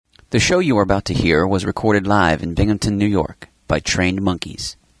The show you are about to hear was recorded live in Binghamton, New York, by trained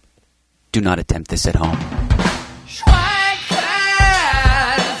monkeys. Do not attempt this at home. Schwagcast!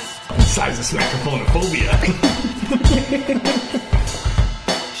 Besides the smacophonophobia.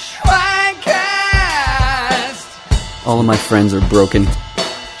 All of my friends are broken.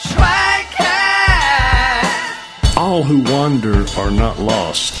 Schwagcast! All who wander are not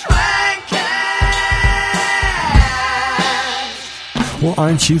lost. Well,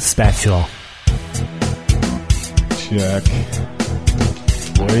 aren't you special? Check.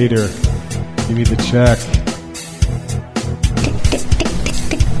 Waiter, give me the check.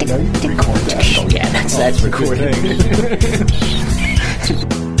 No, you can record that. Oh yeah, that's recording.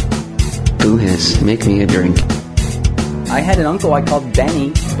 Boo-hiss, make me a drink. I had an uncle I called Benny,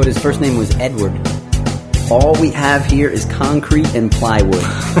 but his first name was Edward. All we have here is concrete and plywood.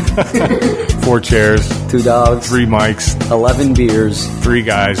 4 chairs, 2 dogs, 3 mics, 11 beers, 3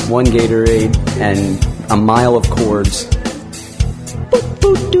 guys. 1 Gatorade, and a mile of cords.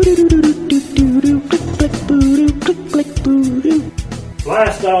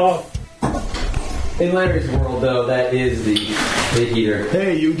 Blast off! In Larry's world, though, that is the heater.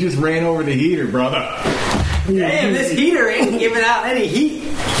 Hey, you just ran over the heater, brother. Damn, this heater ain't giving out any heat.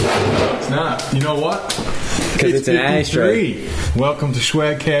 It's not. You know what? Because it's an 53. Welcome to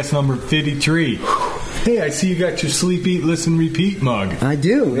Schwagcast number 53. Hey, I see you got your sleep, eat, listen, repeat mug. I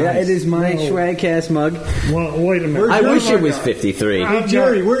do. Yeah, it is my Schwagcast mug. Well, wait a minute. I wish it was 53. Hey,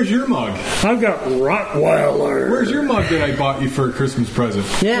 Jerry, where's your mug? I've got Rottweiler. Where's your mug that I bought you for a Christmas present?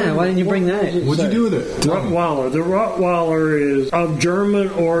 Yeah, why didn't you bring that? What'd you do with it? Tell me. Rottweiler. The Rottweiler is of German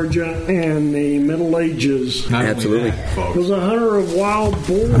origin in the Middle Ages. Not only Absolutely. that, It folks. was a hunter of wild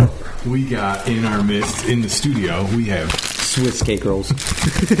boar. We got in our midst, in the studio, we have, Swiss cake rolls.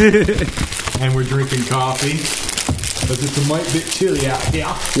 and we're drinking coffee. But it's a mite bit chilly out here.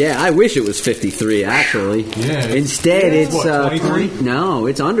 Yeah, I wish it was 53, actually. Yeah. Instead, it's... What, 23? No,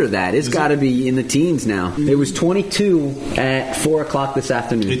 it's under that. It's got to be in the teens now. It was 22 at 4 o'clock this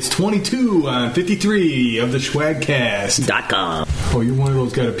afternoon. It's 22 on 53 of the Schwagcast. .com. Oh, you're one of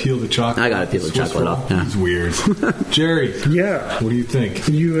those got to peel the chocolate. I gotta peel the Swiss chocolate roll? off, yeah. It's weird. Jerry, Yeah. what do you think?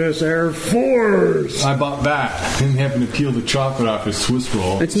 U.S. Air Force. I bought that. Him having to peel the chocolate off his Swiss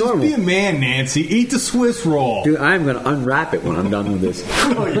roll. It's Just normal. be a man, Nancy. Eat the Swiss roll. Dude, I'm going to unwrap it when I'm done with this.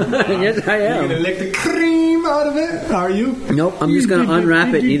 No, you're not. Yes, I You're am. going to lick the cream out of it? Are you? Nope, I'm just going to unwrap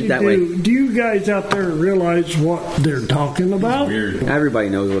it and eat it that way. Do you guys out there realize what they're talking about? Weird. Everybody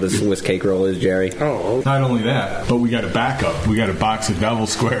knows what a Swiss cake roll is, Jerry. Oh, Not only that, but we got a backup. We got a box of devil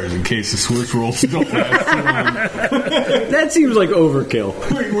squares in case the Swiss rolls don't last too long. That seems like overkill.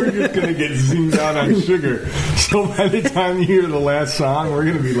 We're just going to get zoomed out on sugar. So by the time you hear the last song, we're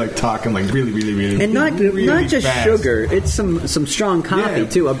going to be like talking like really, really, really, And not really just fast. sugar. It's some strong coffee Yeah.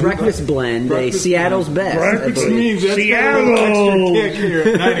 too. A breakfast blend, Breakfast a Seattle's best. Breakfast Which means that's Seattle. got a little extra kick here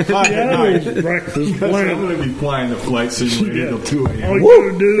at 9 o'clock at Seattle's night. breakfast Because I'm blend. going to be flying the flight simulator till 2 All a.m. you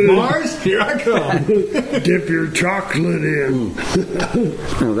gotta do Mars, here I come. is dip your chocolate in.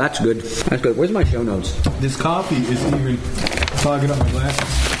 Oh, that's good. That's good. Where's my show notes? This coffee is even fogging up my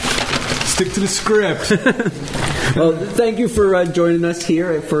glasses. Stick to the script. Well, thank you for joining us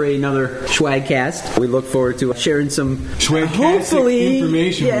here for another Schwagcast. We look forward to sharing some Schwagcastic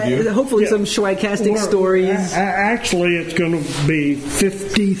information with you. Hopefully Yeah. some Schwagcastic Well, stories. Actually, it's going to be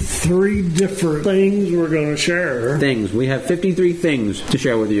 53 different things we're going to share. Things. We have 53 things to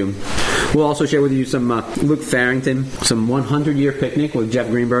share with you. We'll also share with you some Luke Farrington, some 100-year picnic with Jeff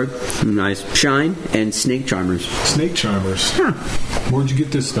Greenberg, nice Shine, and Snake Charmers. Snake charmers. Where'd you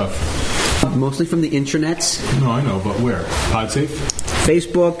get this stuff? Mostly from the intranets. No, I know, but where? PodSafe?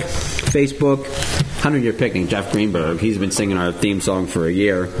 Facebook, 100-year picnic, Jeff Greenberg. He's been singing our theme song for a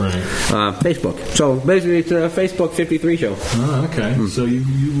year. Right. Facebook. So basically, it's a Facebook 53 show. Oh, okay. So you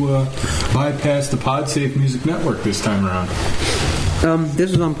bypassed the PodSafe Music Network this time around. This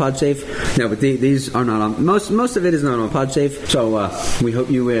is on PodSafe. No, but these are not on. Most of it is not on PodSafe. So we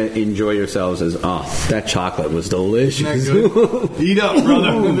hope you enjoy yourselves. That chocolate was delicious. Isn't that good? Eat up,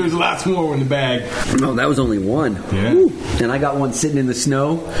 brother. There's lots more in the bag. No, that was only one. Yeah. Woo. And I got one sitting in the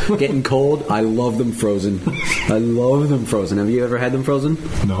snow, getting cold. I love them frozen. I love them frozen. Have you ever had them frozen?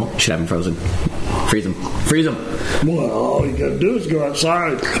 No. You should have them frozen. Freeze them. Freeze them. Well, all you got to do is go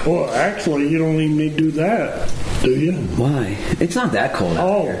outside. Well, actually, you don't even need to do that, do you? Why? It's not that cold out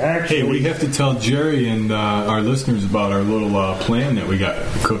Oh, here. actually. Hey, we have to tell Jerry and our listeners about our little plan that we got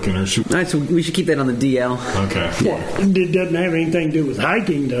cooking or shooting. All right, so we should keep that on the DL. Okay. It doesn't have anything to do with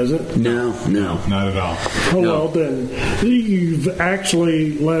hiking, does it? No. Not at all. Oh, No. well, then you've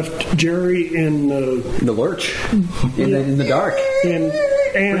actually left Jerry in The lurch. In the dark.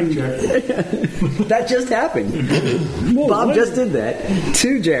 And That just happened. Bob just did that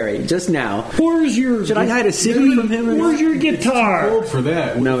to Jerry just now. where's your? Should I hide a secret from him? Or Where's not? your guitar? Cold for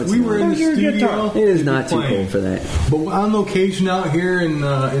that. No, it's we were in the Where's your studio. guitar? It is not we'd be too playing. cold for that. But on location out here in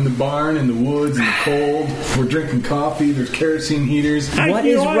the barn, in the woods, in the cold, we're drinking coffee. There's kerosene heaters. What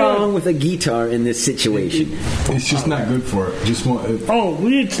is wrong with a guitar in this situation? It's just not good for it. Just want. Oh,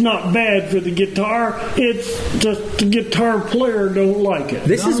 it's not bad for the guitar. It's just the guitar player don't like it.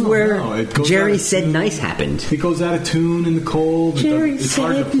 This is No, where no, it goes Jerry out of said tune. nice happened. It goes out of tune in the cold. It's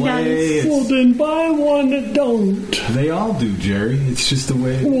hard to play. Well, then buy one that don't. They all do, Jerry. It's just the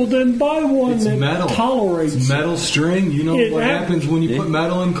way. Well, then buy one It's that metal. tolerates It's metal string. You know It what hap- happens when you put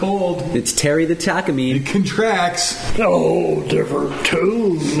metal in cold? It's Terry the Takamine. It contracts it. Oh, different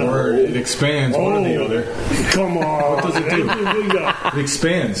tune. or it expands. One or the other. Come on. What does it do? We got- It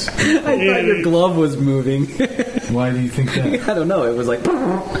expands. I thought your glove was moving. Why do you think that? I don't know. It was like.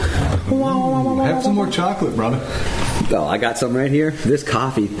 Have some more chocolate, brother. Oh, I got some right here. This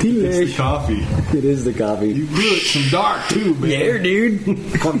coffee. It's the Delish. coffee. It is the coffee. You blew it some dark too, man. Yeah, dude.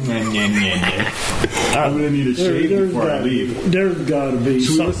 I'm gonna need a shave before I leave. There's got to be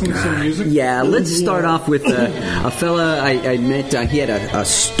Should we something. listen to some music? Yeah, let's start off with a fella I met. He had a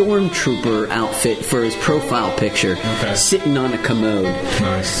stormtrooper outfit for his profile picture, Okay. sitting on a commode.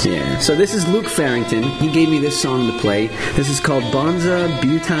 Nice. Yeah. So this is Luke Farrington. He gave me this song to play. This is called Bonza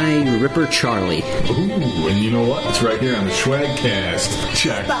Butai Ripper Charlie. Ooh, and you know what? It's right here on the Schwagcast.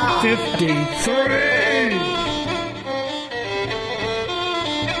 Check. 53.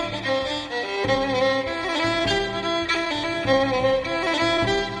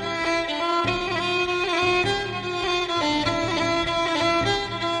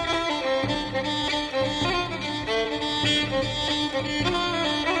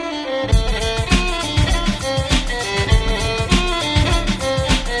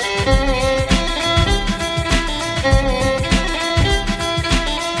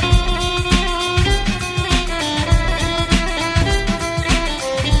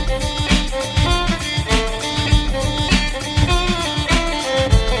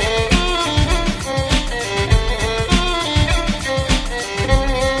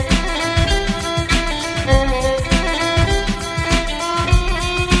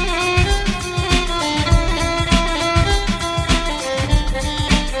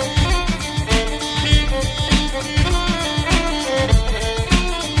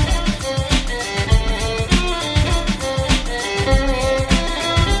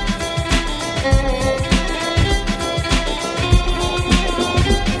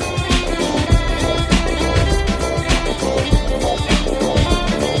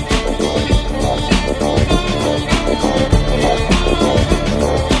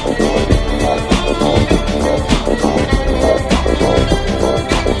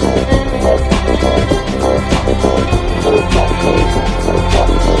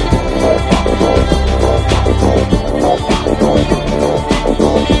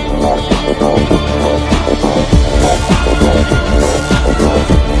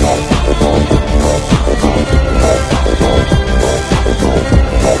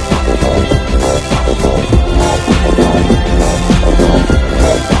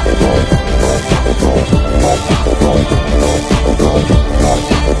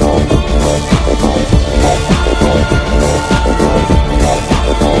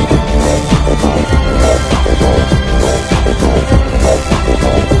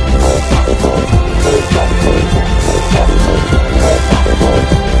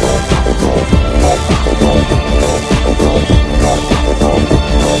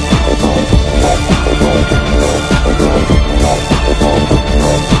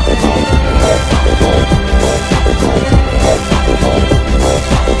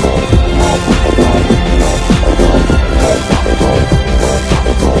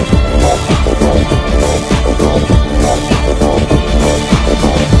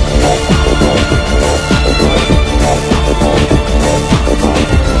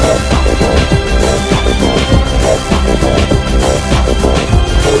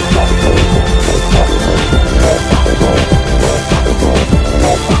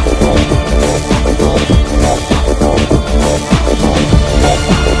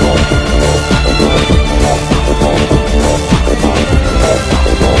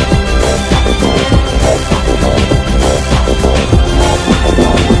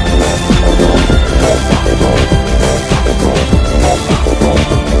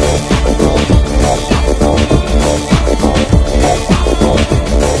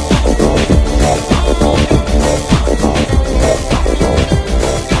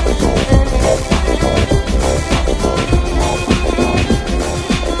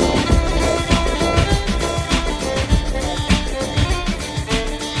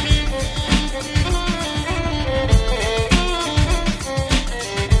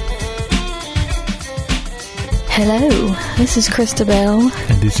 Hello, this is Christabel,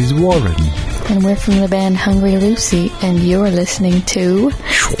 And this is Warren. and we're from the band Hungry Lucy, and you're listening to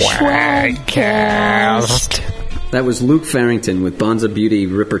Schwagcast. That was Luke Farrington with Bonza Beauty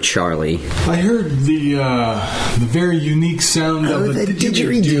Ripper Charlie. I heard the very unique sound of a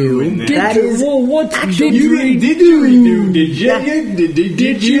didgeridoo in there. That is what's You didn't didgeridoo, did you?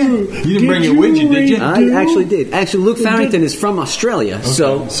 Did you? You didn't bring it with you, did you? I actually did. Actually, Luke Farrington is from Australia,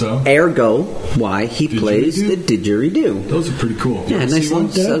 so ergo, why he plays the didgeridoo. Those are pretty cool. Yeah, nice little.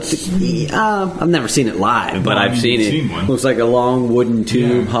 I've never seen it live, but I've seen it. One. Looks like a long wooden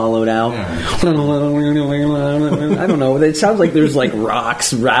tube hollowed out. I don't know. It sounds like there's like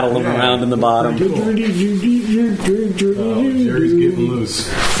rocks rattling around in the bottom. Jerry's getting loose.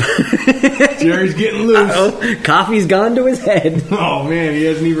 Jerry's getting loose. Uh-oh. Coffee's gone to his head. Oh man, he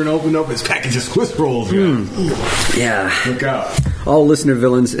hasn't even opened up his package of Swiss rolls yet. Yeah. Look out. All listener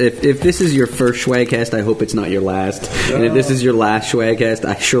villains, if this is your first Schwagcast, I hope it's not your last. And if this is your last Schwagcast,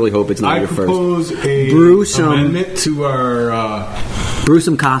 I surely hope it's not your first. I propose a amendment to our... brew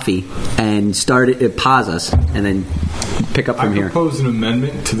some coffee and start it, pause us, and then pick up from here. I propose an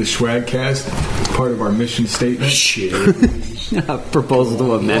amendment to the Schwagcast, part of our mission statement. Proposal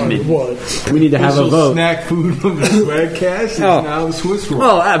to amendment. What? We need to have a vote. Snack food from the Schwagcast is now the Swiss roll.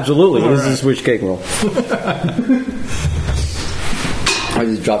 Oh, absolutely. All This is a Swiss cake roll. I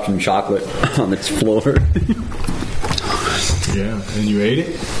just dropped some chocolate on its floor. Yeah, and you ate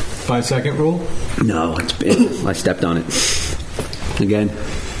it? 5-second rule? No, I stepped on it. Again.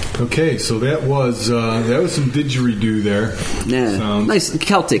 Okay, so that was some didgeridoo there. Yeah, Sounds. nice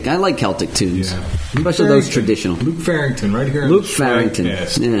Celtic. I like Celtic tunes, Yeah. especially those traditional. Luke Farrington, right here. Luke on the Farrington.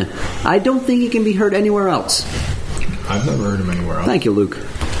 Schwagcast. Yeah, I don't think he can be heard anywhere else. I've never heard him anywhere else. Thank you, Luke.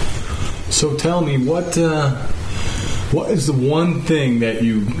 So tell me, what is the one thing that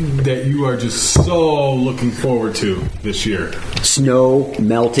you are just so looking forward to this year? Snow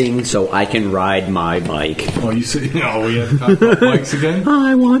melting so I can ride my bike. Oh, you said we have to talk about bikes again.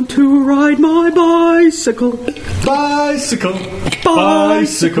 I want to ride my bicycle. Bicycle,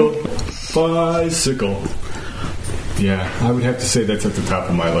 bicycle, bicycle. Yeah, I would have to say that's at the top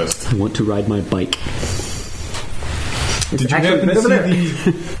of my list. I want to ride my bike. Did you happen to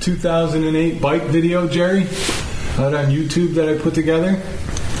see the 2008 bike video, Jerry? Out on YouTube that I put together?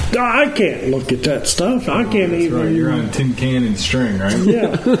 I can't look at that stuff. I can't That's even. right. You're on tin can and string, right?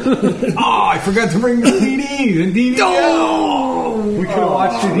 Yeah. Oh, I forgot to bring the CDs and DVDs. Oh! We could have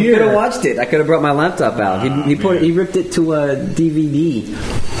watched it You here. could have watched it. I could have brought my laptop out. He ripped it to a DVD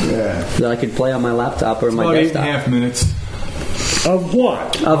Yeah. that I could play on my laptop or my About desktop. 8.5 minutes. Of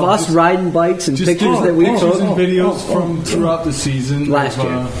what? Of us riding bikes and pictures that we pictures took. and videos from throughout the season. Last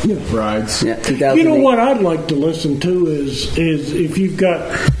of, year. rides. Yeah, 2008. You know what I'd like to listen to is if you've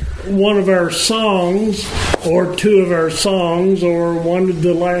got one of our songs or two of our songs or one of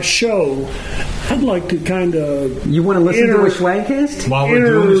the last show, I'd like to kind of You want to listen to a Schwagcast? While we're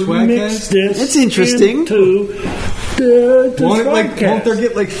doing the intermix Schwagcast? this That's interesting. into the Won't Schwagcast.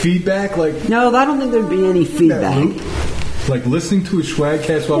 there get feedback? No, I don't think there'd be any feedback. Like listening to a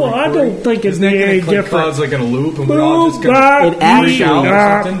Schwagcast while Well, I recording? don't think it'd Isn't that be gonna, any like, different. cause like in a loop and we're all just gonna It actually- shout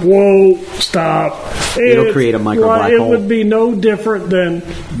or something? Whoa, stop. It'll create a micro black hole. It would be no different than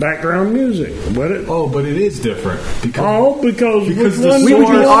background music, would it? Oh, but it is different. Because Because the which one We would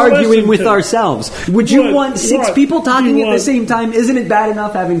be you arguing listen with to? ourselves. Would you What? want six What? people talking You at the want- same time? Isn't it bad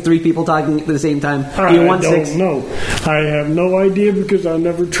enough having three people talking at the same time? I You want don't six? know. I have no idea because I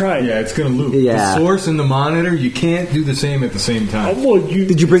never tried. yeah, it's gonna loop. Yeah. The source and the monitor, you can't do the same at the same time.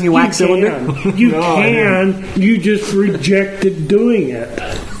 Did you bring your wax cylinder? Can. You No, I can. You just rejected doing it.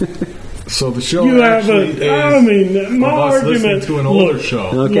 So the show You have actually a. is I mean, my of us listening argument. to an older look, show.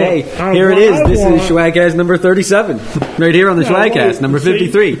 Okay, Look, here it what is. I This want- is Schwagcast number 37. Right here on the Now, Schwagcast, wait, number see,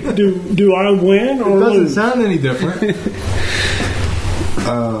 53. Do I win or It doesn't lose? sound any different.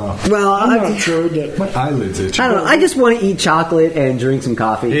 Well, I'm I not sure that. My eyelids itch. don't know. I just want to eat chocolate and drink some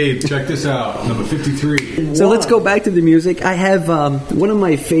coffee. Hey, check this out. Number 53. So let's go back to the music. I have one of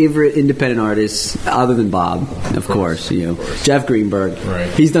my favorite independent artists, other than Bob, of course, Jeff Greenberg. Right.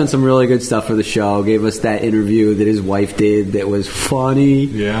 He's done some really good stuff for the show. Gave us that interview that his wife did that was funny.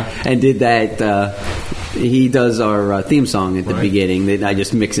 Yeah. And did that. He does our theme song at the Right. beginning. That I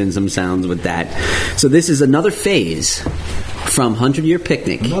just mix in some sounds with that. So this is another phase from 100 Year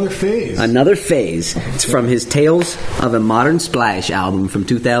Picnic. Another phase. Another phase. It's from his Tales of a Modern Splash album from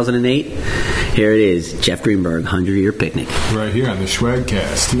 2008. Here it is, Jeff Greenberg, 100 Year Picnic. Right here on the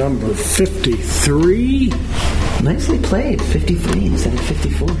Schwagcast. Number 53. Nicely played, 53 instead of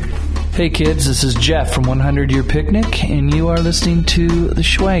 54. Hey kids, this is Jeff from 100 Year Picnic, and you are listening to the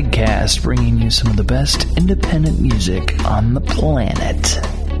Schwagcast, bringing you some of the best independent music on the planet.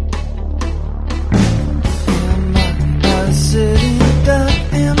 Sitting duck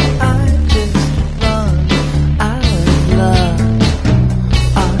and I just run out of love.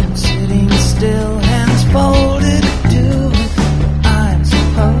 I'm sitting still, hands folded, doing what I'm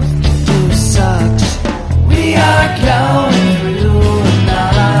supposed to do. Sucks. We are going through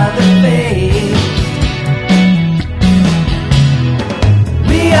another phase.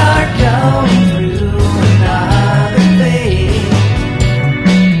 We are going through another phase.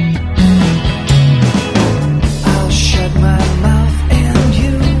 I'll shut my mouth and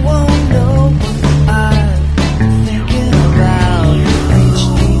you won't know what I'm thinking about. Reach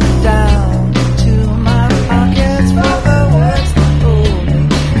deep down to my pockets for the words that pull me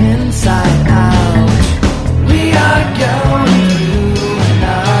inside out. We are going through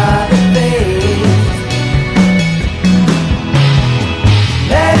another phase.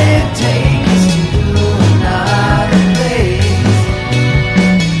 Let it take us to another place.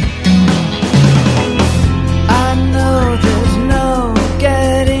 I know there's no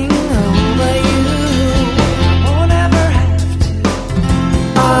getting over you. I won't ever have to.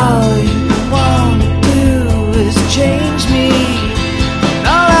 All you want to do is change me. And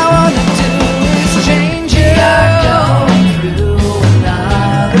all I want to do is change you. We are going through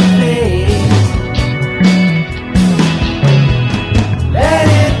another phase. Let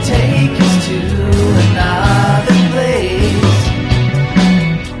it take us to another place.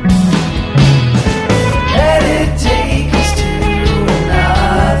 Let it take us to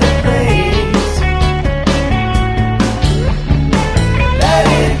another place. Let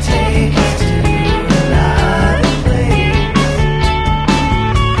it take us to another place.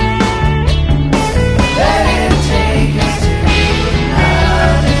 Let it take us to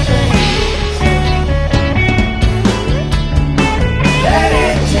another place. Let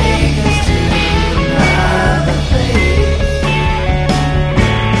it take us to another place.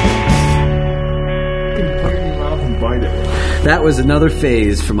 Put it in your mouth and bite it. That was another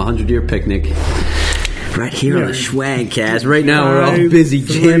phase from 100 Year Picnic. Right here on the Schwagcast. Right now we're all busy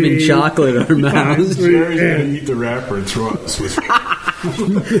jamming chocolate in our mouths. Jerry's gonna eat the wrapper and throw it Swiss.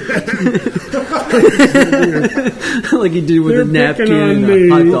 Like you did with They're a napkin picking on and me. a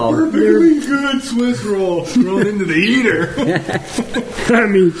hot dog. Perfectly good Swiss roll thrown into the eater. I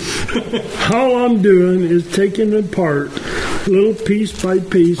mean, all I'm doing is taking it apart, little piece by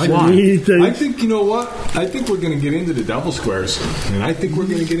piece, and eating. I think, you know what? I think we're going to get into the double squares. And I think we're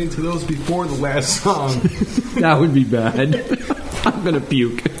going to get into those before the last song. That would be bad. I'm going to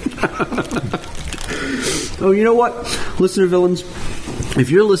puke. Oh, you know what? Listener villains, if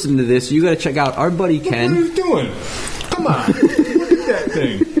you're listening to this, you got to check out our buddy What are Ken. you doing? Come on. Look at that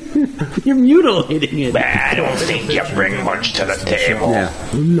thing. You're mutilating it. I don't think you bring much to the table. Yeah.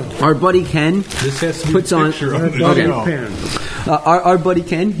 Our buddy Ken This has to be puts a on. picture of the Okay. show. Pen. Our buddy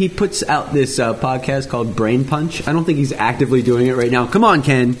Ken, he puts out this podcast called Brain Punch. I don't think he's actively doing it right now. Come on,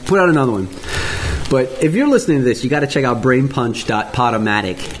 Ken, put out another one. But if you're listening to this, you got to check out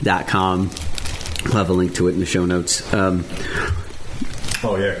brainpunch.podomatic.com. I'll have a link to it in the show notes.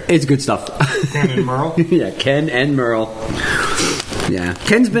 Oh, yeah. It's good stuff. Ken and Merle? Yeah, Ken and Merle. Yeah,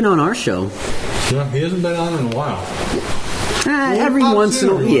 Ken's been on our show. Yeah, he hasn't been on in a while. Every Pops once in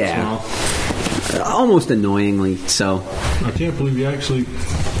a every while. once in a Yeah. while. Almost annoyingly, so. I can't believe he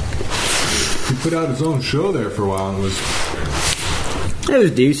put out his own show there for a while and It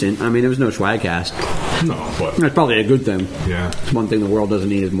was decent. I mean, there was no Schwagcast. no, but That's probably a good thing. yeah, It's one thing the world doesn't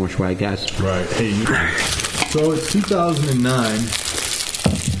need is more Schwagcast. right. Hey, so it's 2009.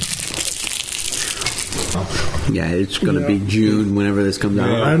 Yeah, it's going to be June whenever this comes out.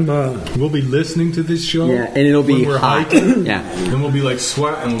 I'm We'll be listening to this show. Yeah, and it'll be when we're hot. hiking. Yeah. And we'll be like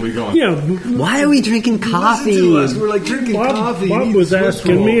sweating. We'll be going. yeah. Why are we drinking coffee? Listen to us. We're like drinking Bob, coffee. Bob eating was Swiss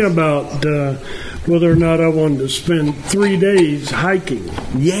asking me rolls. about whether or not I wanted to spend 3 days hiking.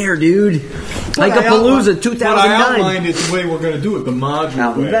 Yeah, dude. But I Hike-a-Palooza outlined- 2009. But I outlined it the way we're going to do it, the modular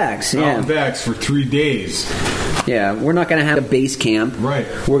Out and way. backs, yeah. Out and backs for 3 days. Yeah, we're not going to have a base camp. Right.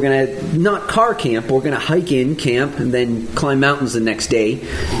 We're going to not car camp. We're going to hike in, camp, and then climb mountains the next day.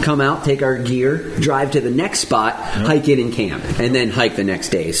 Come out, take our gear, drive to the next spot, hike in and camp, and then hike the next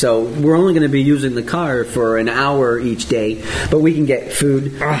day. So we're only going to be using the car for an hour each day, but we can get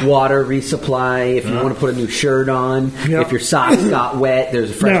food, water, resupply. If you want to put a new shirt on, Yep. if your socks got wet, there's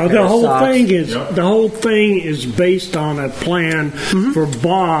a fresh Now pair the of whole socks. thing is based on a plan for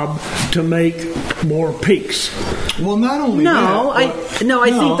Bob to make more peaks. Well, not only No, that.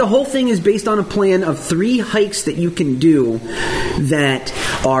 I think the whole thing is based on a plan of 3 hikes that you can do that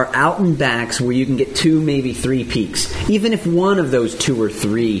are out and backs where you can get 2, maybe 3 peaks. Even if one of those 2 or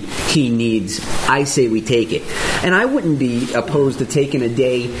 3 he needs, I say we take it. And I wouldn't be opposed to taking a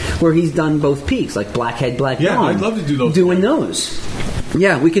day where he's done both peaks, like Blackhead, Black Yeah, Dawn. I'd love to do those. Doing those.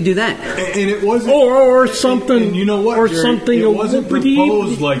 Yeah, we could do that. And it wasn't, or something. And you know what, or Jerry? something. It wasn't whoopity-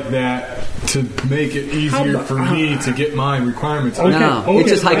 proposed like that to make it easier for me to get my requirements. No, it's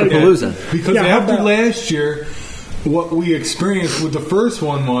just Hike-a-Palooza. Because Yeah, how after about- last year, what we experienced with the first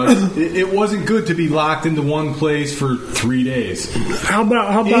one was it wasn't good to be locked into one place for 3 days. How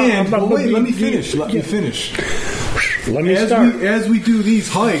about? Wait, let me finish. Let me finish. Let me start. As we do these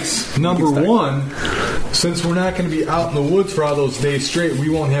hikes, number one, since we're not going to be out in the woods for all those days straight, we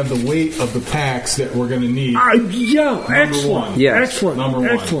won't have the weight of the packs that we're going to need. Excellent. One. Yes. Excellent. Number one.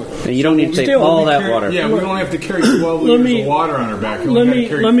 Excellent. And you don't need to take Still, all we that water. Yeah, we don't have to carry 12 liters of water on our back.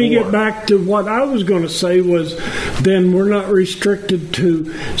 Let me get back to what I was going to say was then we're not restricted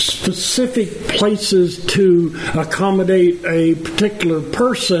to specific places to accommodate a particular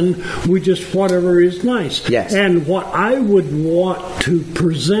person. We just whatever is nice. Yes. And what I would want to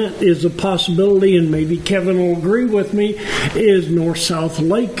present is a possibility, and maybe Kevin will agree with me, is North-South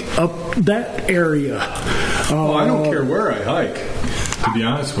Lake up that area. Oh, I don't care where I hike, to be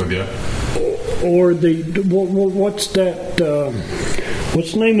honest with you. Or what's that?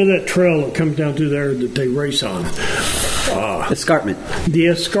 What's the name of that trail that comes down through there that they race on? Escarpment. The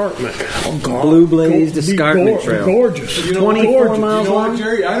escarpment. Oh God! Blue Blazed Escarpment Trail. Gorgeous. 24 miles You know long. what,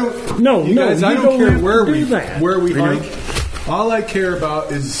 Jerry? I don't. No, you guys, you I don't don't care have where to we do that. where we hike. All I care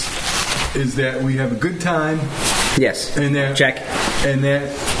about is that we have a good time. Yes. And that Check. And that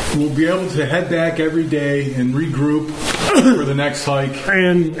we'll be able to head back every day and regroup for the next hike.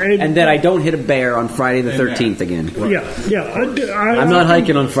 And that I don't hit a bear on Friday the 13th again. Yeah. I'm not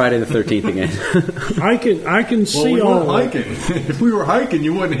hiking on Friday the 13th again. I can see we all weren't hiking. If we were hiking,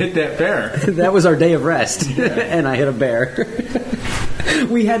 you wouldn't hit that bear. That was our day of rest, and I hit a bear.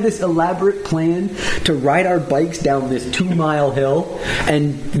 We had this elaborate plan to ride our bikes down this 2-mile hill,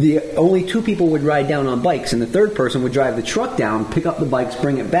 and the only 2 people would ride down on bikes, and the third person would drive the truck down, pick up the bikes,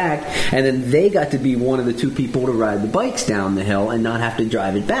 bring it back, and then they got to be one of the 2 people to ride the bikes down the hill and not have to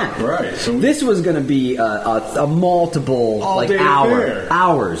drive it back. Right. So this was going to be a multiple all-day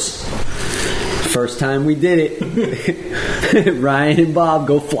hours. First time we did it, Ryan and Bob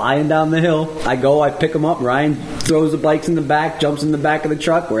go flying down the hill. I pick them up. Ryan throws the bikes in the back, jumps in the back of the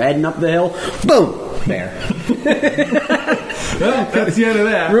truck. We're heading up the hill. Boom! Bear. Well, that's the end of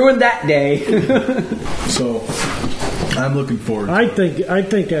that. Ruined that day. So, I'm looking forward to it. I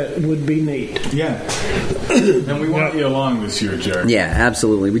think that would be neat. Yeah. And we want you along this year, Jerry. Yeah,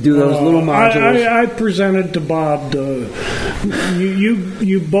 absolutely. We do those little modules. I presented to Bob.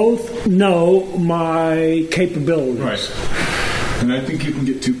 You both know my capabilities. Right. And I think you can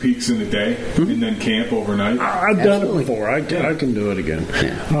get 2 peaks in a day and then camp overnight. I've done it before. I can do it again.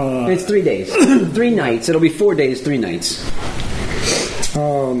 Yeah. It's 3 days. 3 nights. It'll be 4 days, 3 nights.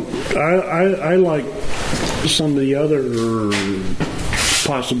 I like some of the other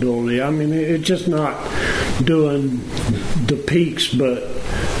possibility. I mean, it's just not doing the peaks, but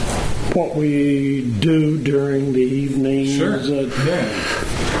what we do during the evenings. Sure.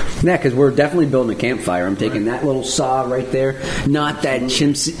 Yeah, because we're definitely building a campfire. I'm taking that little saw right there, not that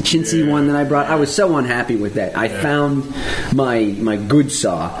chintzy one that I brought. I was so unhappy with that. I found my good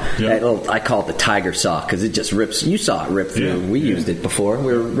saw. That little, I call it the tiger saw because it just rips. You saw it rip through. We used it before.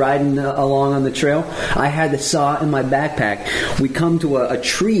 We were riding along on the trail. I had the saw in my backpack. We come to a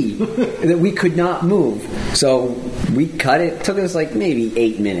tree that we could not move, so we cut it. It took us like maybe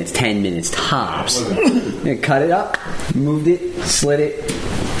 8 minutes, 10 minutes tops. And cut it up, moved it, slid it.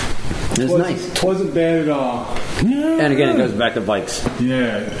 It was nice. It wasn't bad at all. And again, it goes back to bikes.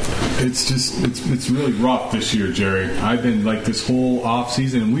 Yeah, it's really rough this year, Jerry. I've been like this whole off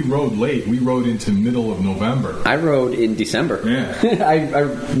season, and we rode late. We rode into middle of November. I rode in December. Yeah, I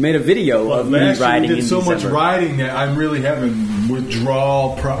made a video of me riding we did in so December. much riding that I'm really having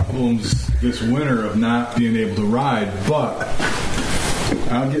withdrawal problems this winter of not being able to ride, but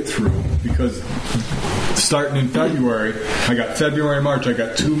I'll get through because starting in February, I got February, March, I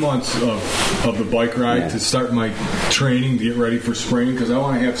got 2 months of the bike ride to start my training to get ready for spring because I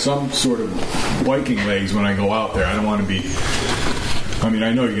want to have some sort of biking legs when I go out there. I don't want to be, I mean,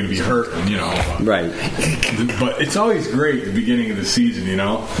 I know you're going to be hurting, you know. Right. But it's always great at the beginning of the season, you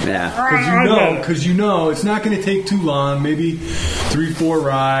know? Yeah. Because you know it's not going to take too long, maybe 3-4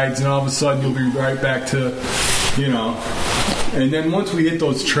 rides, and all of a sudden you'll be right back to, you know, And then once we hit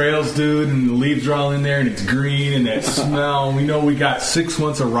those trails, dude, and the leaves are all in there and it's green and that smell, we know we got 6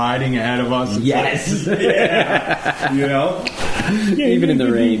 months of riding ahead of us. It's Yes. like, yeah. You know? Even in the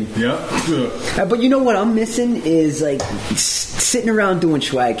rain. Yep. But you know what I'm missing is like sitting around doing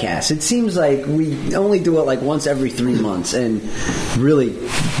Schwagcast. It seems like we only do it like once every 3 months, and really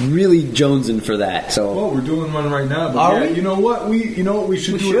jonesing for that. So Well, we're doing one right now. But Are yeah, we? You know what we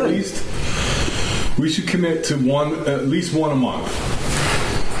should We do should. at least? We should commit to at least one a month.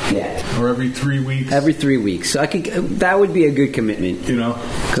 yeah, Or every 3 weeks. every 3 weeks. So that would be a good commitment. You know?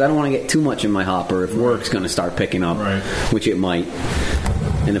 Because I don't want to get too much in my hopper if work's going to start picking up, Right. which it might.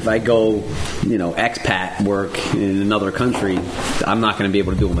 And if I go, expat work in another country, I'm not going to be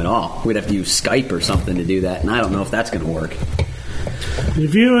able to do them at all. We'd have to use Skype or something to do that, and I don't know if that's going to work.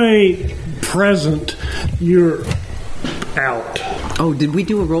 If you ain't present, you're out. Oh, did we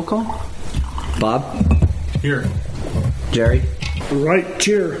do a roll call? Bob? Here. Jerry? Right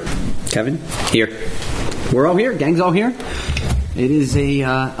cheer. Kevin? Here. We're all here. Gang's all here. It is a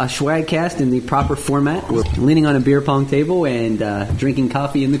Schwagcast in the proper format. We're leaning on a beer pong table and drinking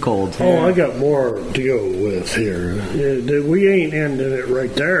coffee in the cold. Oh, I got more to go with here. We ain't ending it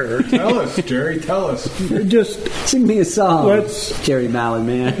right there. Tell us, Jerry. Tell us. Just Sing me a song. Let's- Jerry Mallon,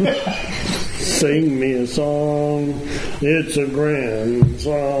 man. sing me a song. It's a grand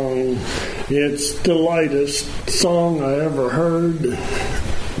song. It's the lightest song I ever heard.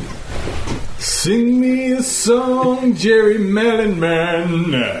 Sing me a song, Jerry Mellon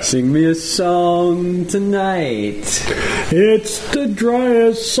Man. Sing me a song tonight. It's the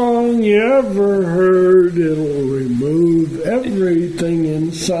driest song you ever heard. It'll remove everything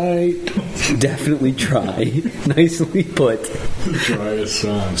in sight. Definitely try. Nicely put. Try a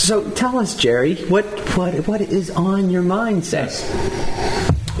song. So tell us, Jerry, what is on your mindset?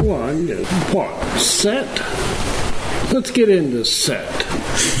 What? Set? Let's get into set.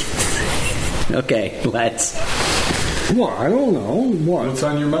 Okay, let's Well, I don't know. What's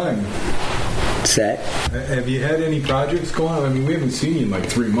on your mind? set. Have you had any projects going on? I mean, we haven't seen you in like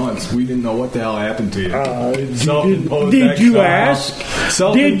 3 months. We didn't know what the hell happened to you. Self-imposed did you exile. ask?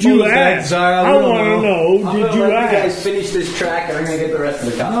 Self-imposed Did you ask? exile. I We don't want to know. Did you ask? finish this track and I'm going to get the rest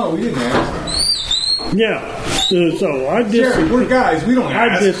of the copy? No, we didn't ask. Yeah. So I Jerry, we're guys. We don't I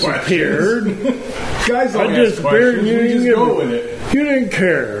ask disappeared. questions. Guys don't I ask disappeared. questions. You We didn't just give go a- with it. You didn't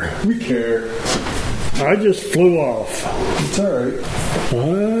care. We care. I just flew off. It's all right.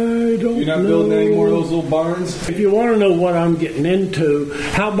 I don't You're not know. building any more of those little barns? If you want to know what I'm getting into,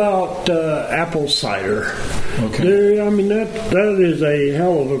 how about apple cider? Okay. I mean, that is a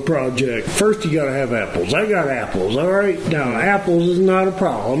hell of a project. First, you got to have apples. I got apples, all right? Now, apples is not a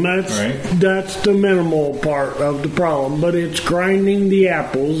problem. That's the minimal part of the problem, but it's grinding the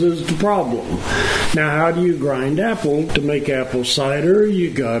apples is the problem. Now, how do you grind apple? To make apple cider,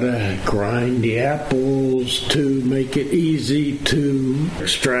 you got to grind the apples to make it easy to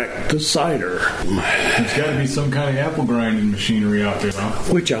extract the cider, There's got to be some kind of apple grinding machinery out there, huh?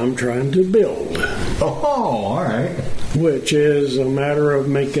 which I'm trying to build. Oh, all right. Which is a matter of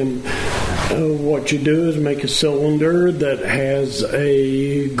making what you do is make a cylinder that has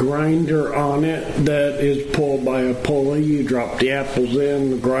a grinder on it that is pulled by a pulley. You drop the apples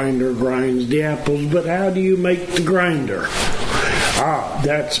in, the grinder grinds the apples. But how do you make the grinder?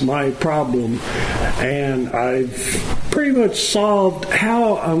 That's my problem. And I've pretty much solved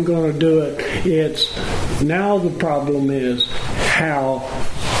how I'm going to do it. Now the problem is how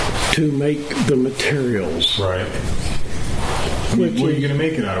to make the materials. Right. What are you going to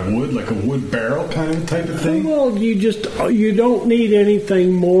make it out of? Wood? Like a wood barrel kind of type of thing? Well, you don't need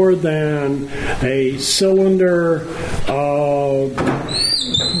anything more than a cylinder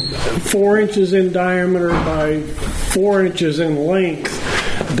 4 inches in diameter by 4 inches in length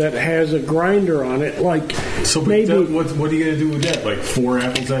that has a grinder on it. So maybe. what are you going to do with that? Like 4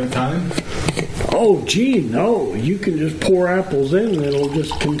 apples at a time? Oh, gee, no. You can just pour apples in and it'll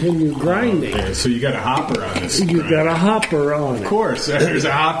just continue grinding. Okay, so you got a hopper on this. You got a hopper on it. Of course. There's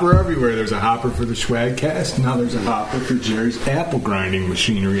a hopper everywhere. There's a hopper for the Schwagcast. Now there's a hopper for Jerry's apple grinding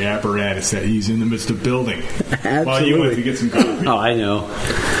machinery apparatus that he's in the midst of building. Absolutely. While you went to get some coffee. Oh, I know.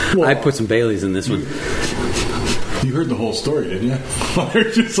 I put some Baileys in this one. You heard the whole story, didn't you?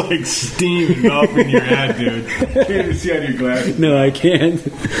 They're just like steaming up in your head, dude. Can't even see out of your glasses. No, I can't.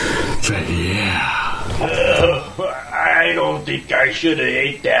 It's like, yeah. I don't think I should have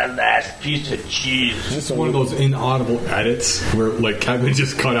ate that last piece of cheese. This is one of those inaudible edits where, like, Kevin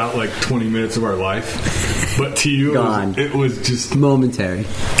just cut out like 20 minutes of our life, but to you, Gone. it was just Momentary.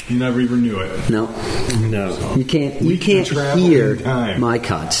 you never even knew it. No. You can't. You We can can't travel hear in time. my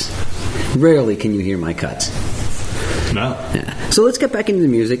cuts. Rarely can you hear my cuts. No. Yeah. So let's get back into the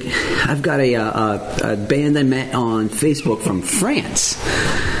music. I've got a band I met on Facebook from France.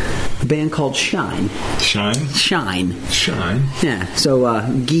 A band called Shine. Shine? Yeah. So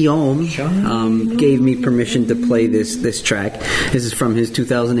Guillaume gave me permission to play this track. This is from his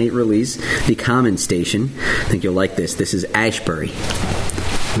 2008 release, The Common Station. I think you'll like this. This is Ashbury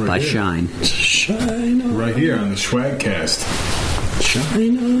by Shine. Shine on. Right here on the Schwagcast.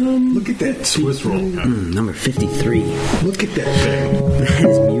 Shine on. Look at that Swiss roll. Number 53. Look at that thing. That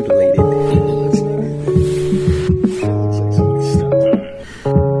is mutilated.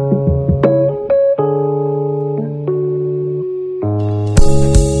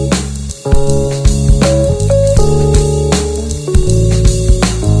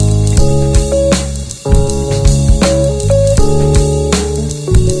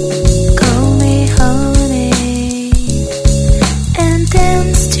 Call me honey and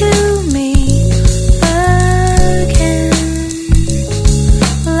dance to me again,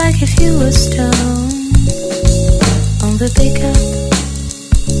 like if you were stone on the pickup.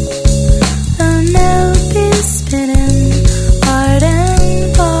 The note is spinning hard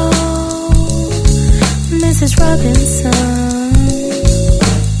and ball, Mrs. Robinson.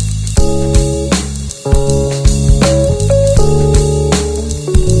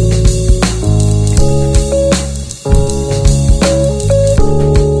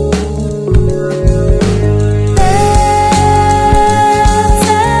 Let's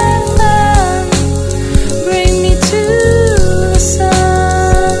have fun. Bring me to the sun.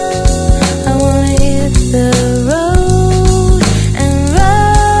 I wanna hit the road and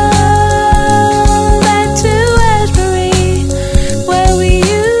run back to Ashbury, where we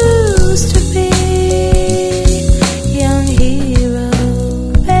used to be. Young hero,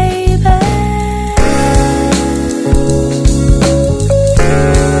 baby.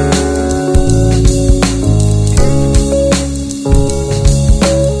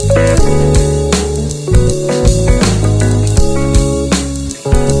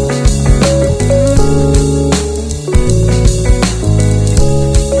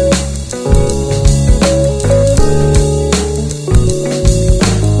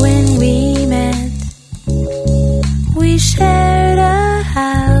 When we met, we shared a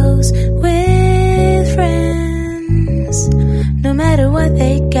house with friends. No matter what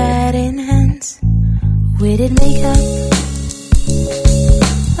they got in hands, we did make up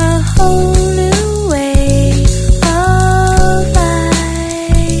a whole new way of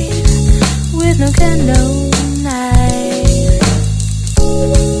life with no candle night.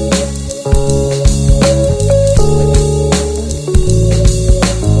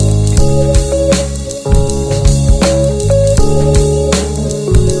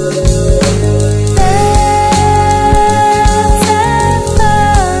 Let's have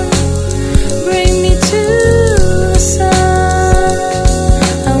fun. Bring me to the sun.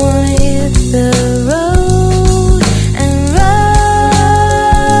 I wanna hit the road and run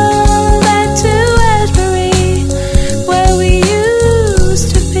back to Ashbury, where we used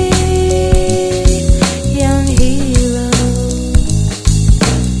to be. Young hero.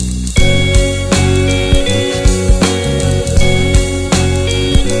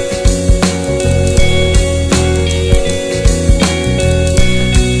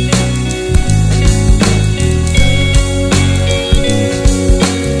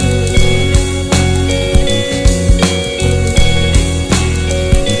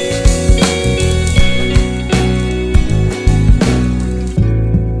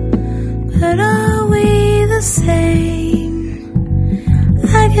 But are we the same?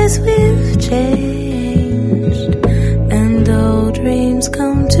 I guess we've changed, and old dreams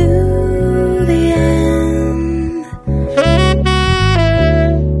come to the end.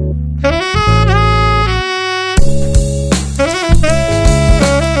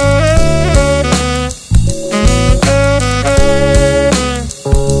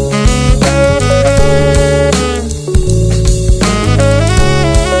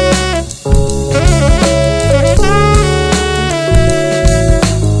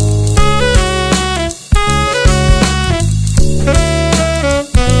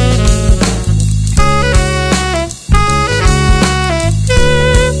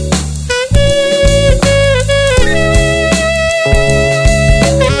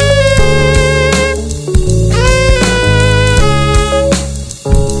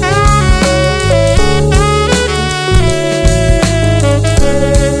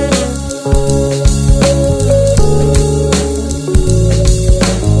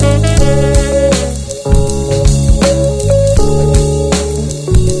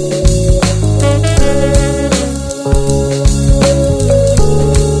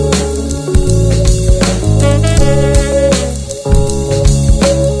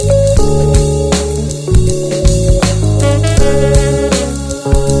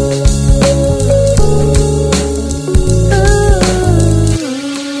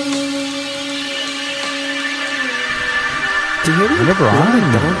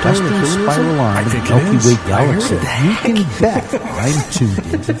 the western spiral arm of the Milky Way galaxy, you can bet I'm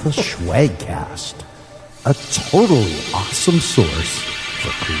tuned into the Schwagcast, a totally awesome source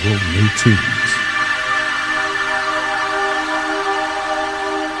for cool new tunes.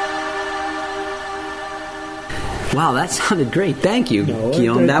 Wow, that sounded great. Thank you,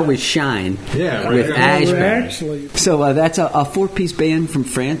 Guillaume. That was Shine with Ashbury. So that's a four-piece band from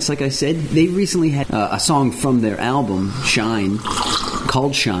France, like I said. They recently had a song from their album, Shine,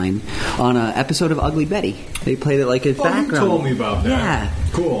 called Shine, on an episode of Ugly Betty. They played it like a background. You told me about that. Yeah.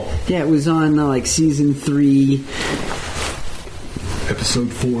 Cool. Yeah, it was on like season 3. Episode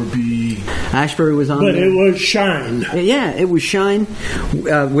 4B. Ashbury was on But there. it was Shine. Yeah, it was Shine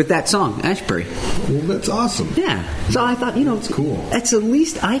with that song, Ashbury. Well, that's awesome. Yeah. So I thought, it's cool. That's the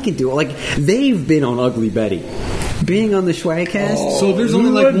least I could do. Like, they've been on Ugly Betty. Being on the Schwagcast. So there's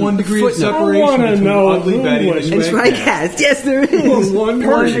only like 1 degree of separation between Ugly Betty and the Schwagcast. Yes, there is.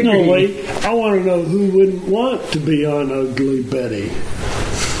 Personally, I want to know who wouldn't want to be on Ugly Betty.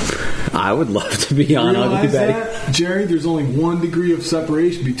 I would love to be on Ugly Betty. That, Jerry? There's only 1 degree of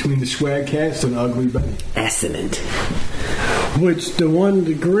separation between the Schwagcast and Ugly Betty. Excellent. Which the 1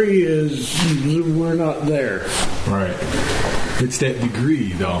 degree is we're not there. Right. It's that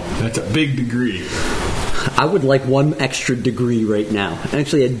degree, though. That's a big degree. I would like 1 extra degree right now.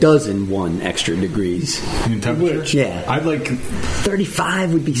 Actually, 1 extra degrees. In temperature? Yeah. I'd like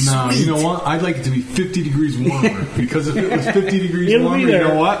 35 would be sweet. No, you know what? I'd like it to be 50 degrees warmer. Because if it was 50 degrees warmer, you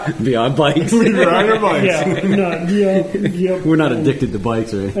know what? Be on bikes. We'd ride our bikes. We're not addicted to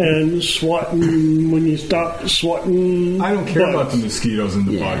bikes, right? And sweating when you stop sweating. I don't care about the mosquitoes and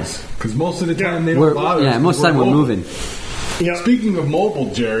the bugs. Because most of the time they don't bother us. Yeah, most of the time we're moving. Yeah. Speaking of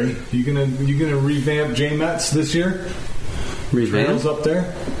mobile, Jerry, you gonna revamp J Mets this year? Trails up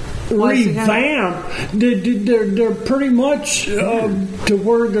there? Revamp. They're pretty much to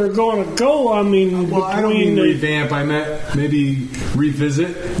where they're going to go. I mean, well, I don't mean revamp. I meant maybe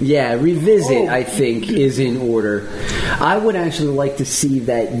revisit. Yeah, revisit. I think is in order. I would actually like to see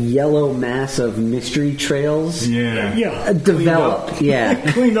that yellow mass of mystery trails. Develop.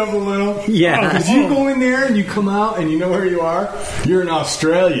 Cleaned up a little. Yeah, because you go in there and you come out and you know where you are. You're in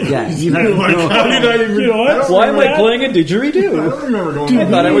Australia. Yeah, why am I playing a didgeridoo? I don't remember going. I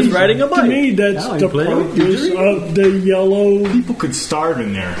thought I was riding a bike. To me, that's the purpose of the yellow. People could starve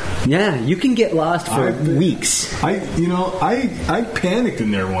in there. Yeah, you can get lost for weeks. I panicked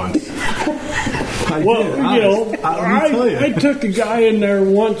in there once. I took a guy in there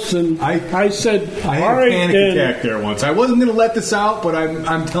once, and I said, I had a panic attack there once. I wasn't going to let this out, but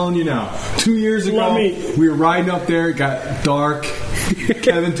I'm telling you now. 2 years ago, we were riding up there. It got dark.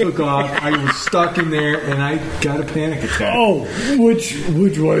 Kevin took off. I was stuck in there, and I got a panic attack. Oh, which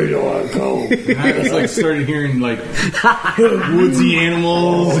way do I go? And I was started hearing woodsy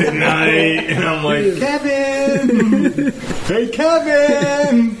animals at night, and I'm like, Kevin, hey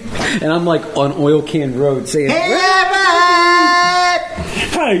Kevin, and I'm like on oil can road saying,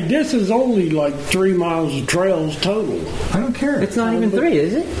 hey, this is only like 3 miles of trails total. I don't care. It's not even 3,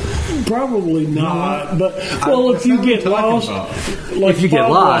 is it? Probably not. But if you get lost, if you get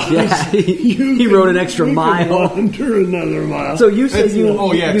lost, he rode an extra mile. Wander another mile. So you said you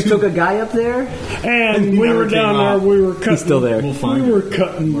took a guy up there, and we were down there. We were cutting. He's still there. We were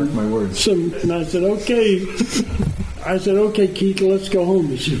cutting. Mark my words. And I said, okay. Keith, let's go home.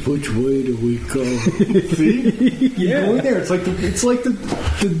 He said, which way do we go? See? You go in there. It's like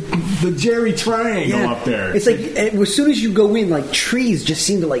the Jerry Triangle up there. It's like as soon as you go in, like trees just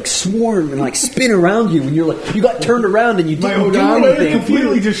seem to swarm and spin around you, and you're you got turned around and you didn't do anything.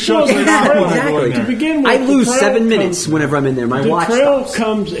 Completely just shuts right off. Exactly. To begin with, I lose 7 minutes whenever I'm in there. My watch trail stops.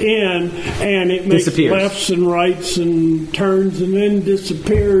 comes in and it makes Disappears. lefts and rights and turns and then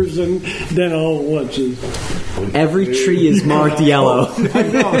disappears and then all at once every tree is marked yellow. I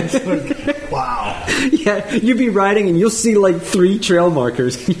know. It's like, wow. Yeah, you'd be riding and you'll see 3 trail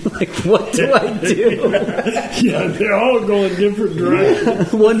markers. And you're like, what do I do? Yeah, they're all going different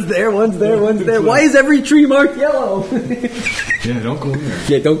directions. One's there, one's there, one's there. Why is every tree marked yellow? Yeah, don't go in there.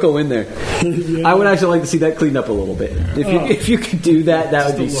 Yeah, don't go in there. Yeah. I would actually like to see that cleaned up a little bit. If you could do that, that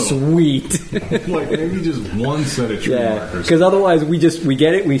would be sweet. Maybe just 1 set of tree markers. Because otherwise we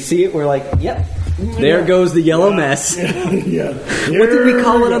get it, we see it, we're like, yep. There goes the yellow mess. Yeah. What did we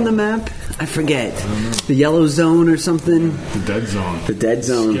call it on the map? I forget. The yellow zone or something? The dead zone. The dead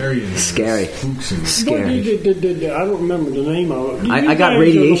zone. Scary. Scary. I don't remember the name of it. I got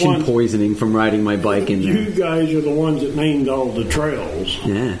radiation poisoning from riding my bike in there. You guys are the ones that named all the trails.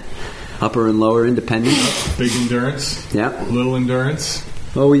 Yeah. Upper and lower Independence. Big endurance. Yep. Little endurance.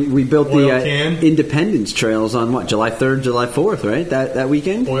 Well, we built Oil the can. Independence Trails on what, July 3rd, July 4th, right? That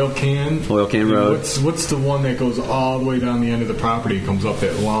weekend? Oil Can And Road. What's the one that goes all the way down the end of the property and comes up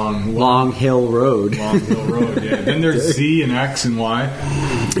that Long Hill Road. Long Hill Road, yeah. Then there's Z and X and Y.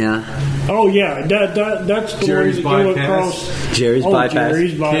 Yeah. Oh yeah, that's the Jerry's one that go Bypass. across. Jerry's Bypass.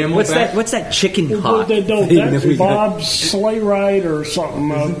 Jerry's Bypass. What's that chicken hawk? That's Bob's sleigh ride or something.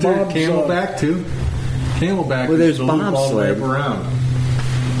 Isn't there Bob's, Camelback too? Camelback Well, there's is the loop all the way bobsled. around.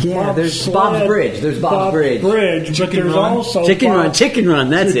 Yeah, there's Bob's Bridge. There's Bob's Bridge. But there's also Chicken Run. That's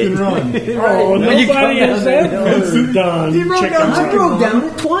Chicken it. Run. Oh, nobody has ever done Chicken Run. I rode down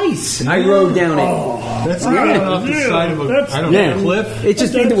it twice. I rode down it. That's right off the side of a cliff. It's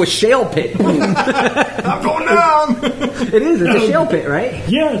just into a shale pit. I'm going down. It is. It's a shale pit, right?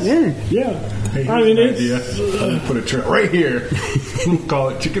 Yes. Yeah. Hey, I mean, it's. I'm going to put a trail right here. We'll call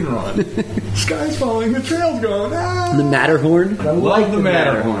it Chicken Run. Sky's falling. The trail's going. Ah. The Matterhorn. I love the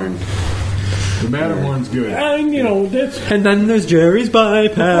Matterhorn. The Matterhorn's good. And that's. And then there's Jerry's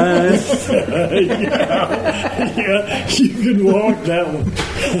Bypass. Yeah, you can walk that one.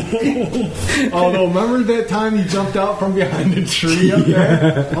 Although, remember that time you jumped out from behind the tree up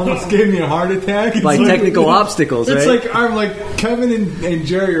there? Almost gave me a heart attack. It's like technical obstacles, it's right? I'm like Kevin and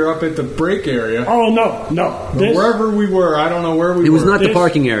Jerry are up at the break area. Oh no! Wherever we were, I don't know where we were. It was not the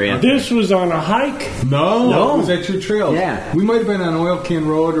parking area. This was on a hike. No, it was at your trail. Yeah, we might have been on Oil Can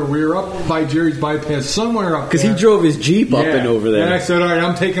Road, or we were up by Jerry's Bypass somewhere up there. Because he drove his Jeep up and over there. And I said, all right,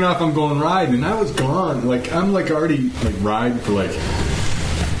 I'm taking off, I'm going riding. And I was gone. I'm already riding for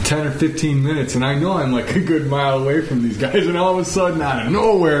 10 or 15 minutes. And I know I'm a good mile away from these guys. And all of a sudden, out of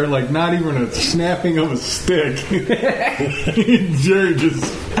nowhere, not even a snapping of a stick, Jerry just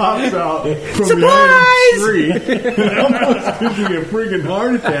pops out from behind a tree. And almost gives me a freaking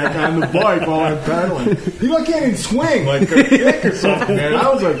heart attack on the bike while I'm pedaling. I can't even swing like a kick or something, man. I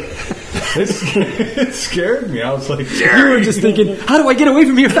was like... It scared me. I was like, Jerry! You were just thinking, how do I get away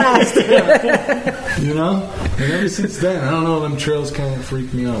from here fast? And ever since then, I don't know, them trails kind of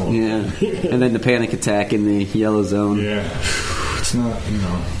freak me out. Yeah. And then the panic attack in the yellow zone. Yeah. It's not,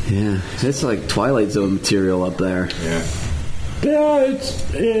 Yeah. It's like Twilight Zone material up there. Yeah. Yeah,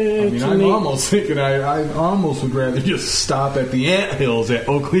 it's I'm almost thinking I almost would rather just stop at the ant hills at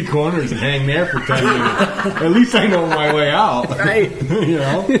Oakley Corners and hang there for 10 minutes. At least I know my way out. Right.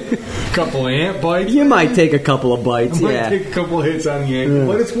 A couple of ant bites. You might take a couple of bites, I might take a couple of hits on the ankle,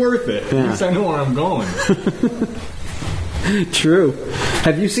 but it's worth it. At least I know where I'm going. True.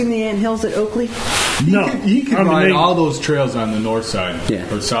 Have you seen the anthills at Oakley? No. He can ride all those trails on the north side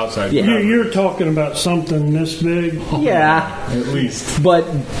or south side. Yeah. You're talking about something this big? Yeah. At least. But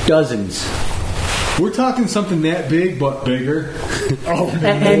dozens. We're talking something that big, but bigger.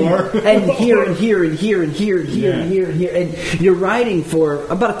 And here and here and here and here and here and here and here. And you're riding for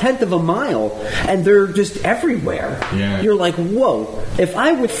about 1/10 of a mile, and they're just everywhere. Yeah. You're like, whoa. If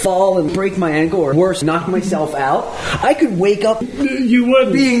I would fall and break my ankle or worse, knock myself out, I could wake up You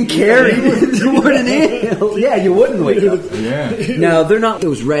wouldn't. being carried toward an anthill. Yeah, you wouldn't wake up. Yeah. No, they're not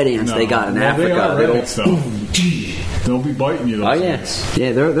those red ants they got in Africa. They are They'll- red ants, though. They'll be biting you. Oh, yeah.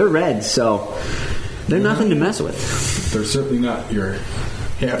 Yeah, they're red, so they're nothing to mess with. They're certainly not your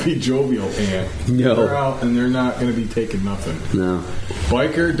happy, jovial ant. No. They're out and they're not going to be taking nothing. No.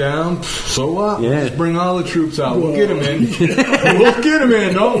 Biker down, so what? Yeah. Just bring all the troops out. We'll get them in. We'll get them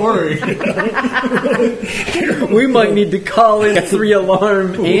in, don't worry. We might need to call in a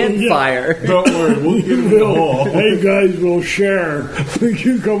 3-alarm ant fire. Don't worry, we'll get them in the hole. Hey guys, we'll share.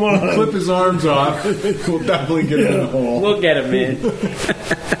 You come on. Clip his arms off. We'll definitely get him in the hole. We'll get him in.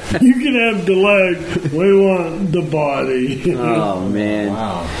 You can have the leg. We want the body. Oh, man.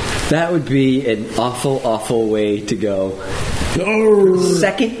 Wow. That would be an awful, awful way to go. Oh.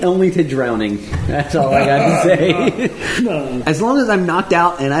 Second only to drowning. That's all I got to say. No. As long as I'm knocked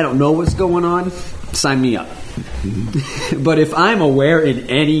out and I don't know what's going on, sign me up. But if I'm aware in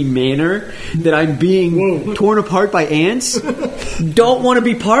any manner that I'm being torn apart by ants, don't want to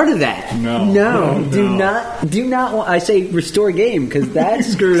be part of that. No. Do not want. I say restore game because that's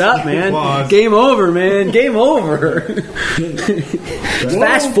screwed up, man. Pause. Game over, man. Game over.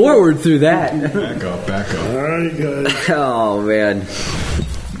 Fast forward through that. Back up. All right, guys. Oh man.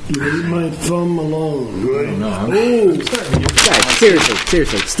 Leave my thumb alone. I don't know. Guys,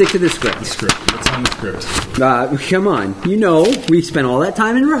 seriously, stick to the script. What's on the script? Come on. You know, we spent all that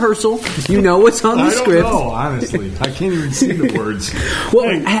time in rehearsal. You know what's on the script. I don't know, honestly. I can't even see the words.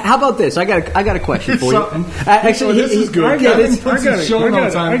 Well, how about this? I got a question for you. Actually, this is good. Kevin puts his show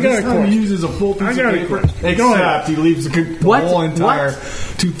notes on. I got This a time question. he uses a full piece of paper. Go ahead. Except he leaves the What? whole entire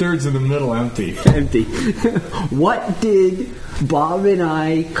 2/3 of the middle empty. Empty. What did Bob and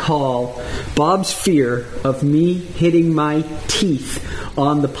I call Bob's fear of me hitting my teeth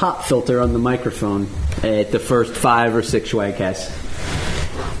on the pop filter on the microphone at the first 5 or 6 Schwagcasts.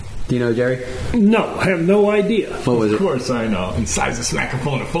 Do you know, Jerry? No, I have no idea. What was Of it? course I know.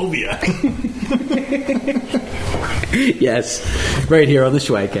 Incisosmacophonophobia. Yes, right here on the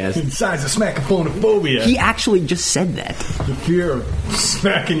Schwagcast. Incisosmacophonophobia. He actually just said that. The fear of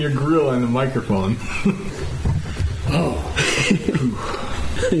smacking your grill on the microphone.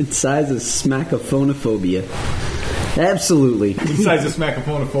 It size of smacophonophobia. Absolutely.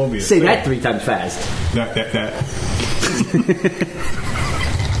 Incisosmacophonophobia. Say that 3 times fast. That.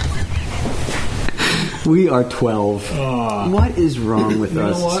 We are 12. What is wrong with know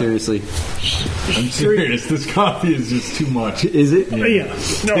us? what? Seriously. I'm serious. This coffee is just too much. Is it? Yeah.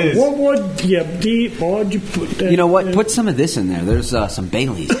 No, It is. what'd you put that? You know what? Put some of this in there. There's some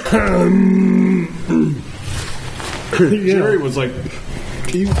Baileys. Jerry was like,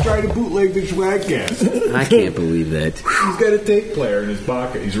 he was trying to bootleg the Schwagcast. I can't believe that. He's got a tape player in his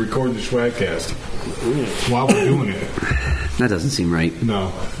pocket. He's recording the Schwagcast while we're doing it. That doesn't seem right.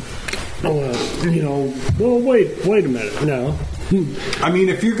 No. Well, wait a minute. No. I mean,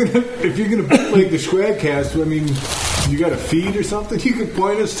 if you're gonna bootleg the Schwagcast, I mean, you got a feed or something you could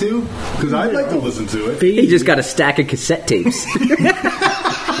point us to? Because I'd like to listen to it. He just got a stack of cassette tapes.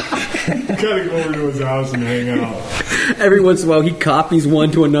 Gotta go over to his house and hang out. Every once in a while, he copies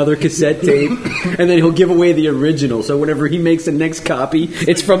one to another cassette tape, and then he'll give away the original. So whenever he makes the next copy,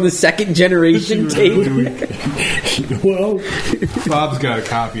 it's from the second generation tape. Well, Bob's got a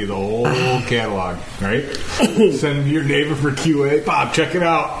copy of the whole catalog, right? Send your neighbor for QA. Bob, check it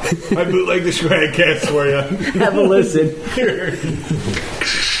out. I bootleg the Schwagcast for you. Have a listen. Here.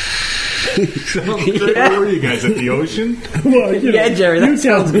 Where were you guys, at the ocean? well, Yeah, Jerry, that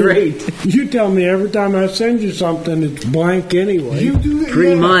sounds great. You tell me every time I send you something, it's blank anyway. You do that?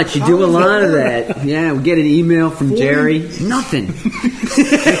 Pretty Yeah. much. You How do a does lot of work? that. Yeah, we get an email from Jerry. Nothing.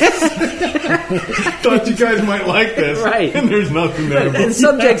 Thought you guys might like this. Right. And there's nothing there. The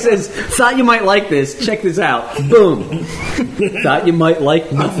subject says, thought you might like this. Check this out. Boom. Thought you might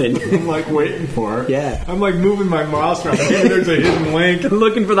like nothing. I'm like waiting for it. Yeah. I'm like moving my mouse around. Maybe there's a hidden link.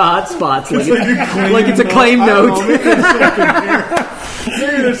 Looking for the hot spots. Like, Like it's a claim I don't note. know,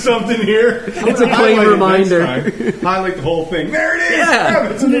 maybe there's something here. It's a claim reminder. Highlight the whole thing. There it is. Yeah.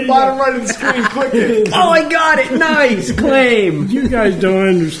 It's in the bottom right of the screen. Click it. Oh, I got it. Nice. Claim. You guys don't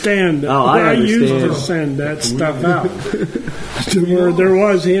understand. Oh, I used to understand. send that stuff out to where there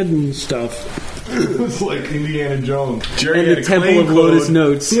was hidden stuff. It was like Indiana Jones. Jerry And had the a Temple claim of Lotus code.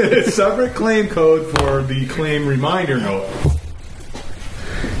 Notes. He had a separate claim code for the claim reminder note.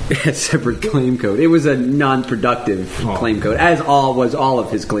 A separate claim code. It was a non-productive claim code, as was all of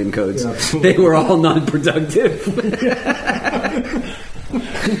his claim codes. Yeah, absolutely. They were all non-productive.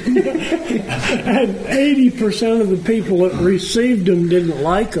 And 80% of the people that received them didn't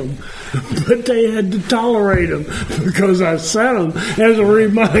like them, but they had to tolerate them because I sent them as a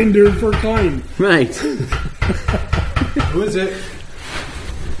reminder for claim. Right. Who is it?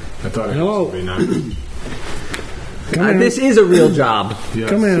 I thought it Hello. was nice. Come in. This is a real job. Yes.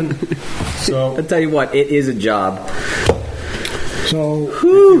 Come in. So, I'll tell you what, it is a job. So, if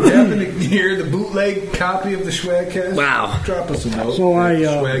you happen to hear the bootleg copy of the Schwagcast, Wow. drop us a note. So at I,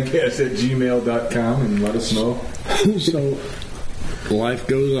 schwagcast@gmail.com and let us know. so life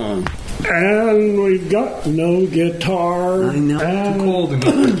goes on. And we've got no guitar. I know. And- Too cold to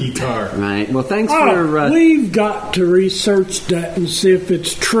get the guitar. Right. Well, thanks Oh, for... we've got to research that and see if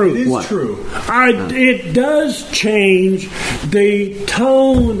it's true. It is What? true. It does change the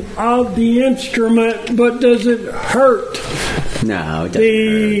tone of the instrument, but does it hurt No, it doesn't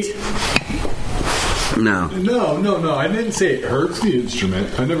the? hurt. No. No. I didn't say it hurts the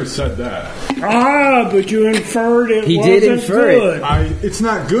instrument. I never said that. But you inferred it He wasn't did infer it. good. It's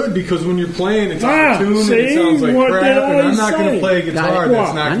not good because when you're playing, it's out of tune and see? it sounds like What crap. did And I I'm not going say? to play a guitar I-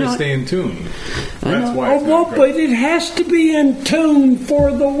 that's I not going know to it. stay in tune. That's why. It's Well, not but great. it has to be in tune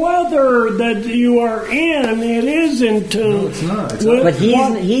for the weather that you are in. It is in tune. No, it's not. It's with But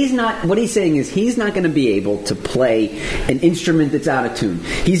what- he's not. What he's saying is he's not going to be able to play an instrument that's out of tune.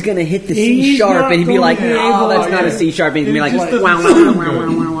 He's going to hit the C He's sharp not and he'd be gonna like, be "Oh, able that's to- not a C sharp." And he'd be It like, just "Wow, doesn't wow, sound wow, good.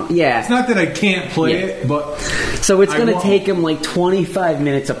 wow, wow, wow." Yeah. It's not that I can't play Yeah. it, but So it's I going to won't. take him like 25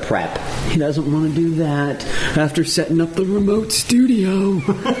 minutes of prep. He doesn't want to do that after setting up the remote studio.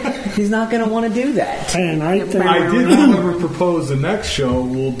 He's not going to want to do that. And I think I did, however, propose the next show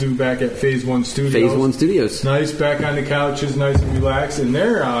we'll do back at Phase 1 Studios. Phase 1 Studios. Nice, back on the couches, nice and relaxed. And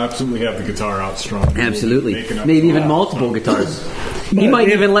there I'll absolutely have the guitar out strong. Absolutely. Making up Maybe a even lot. multiple guitars. He might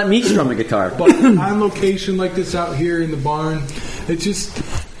even let me strum a guitar. But on location like this out here in the barn, it's just...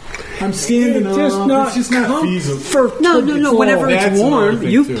 I'm standing up. It's just not feasible. No. Whenever it's That's warm,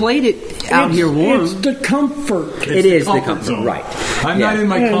 you've played it out here warm. It's the comfort. It is the comfort zone. Right. I'm not in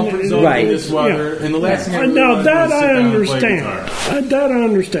my comfort zone in this weather. And the last thing I really now want that to do is sit I down and play understand. guitar. That I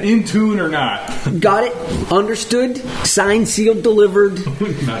understand. In tune or not. Got it. Understood. Signed, sealed, delivered.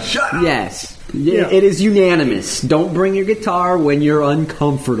 Shut up. Yes. Yeah. It is unanimous. Don't bring your guitar when you're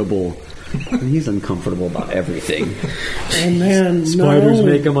uncomfortable. He's uncomfortable about everything. And then Spiders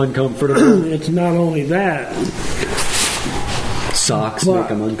make him uncomfortable. It's not only that. Socks make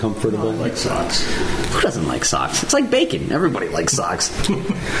him uncomfortable. I like socks. Who doesn't like socks? It's like bacon. Everybody likes socks.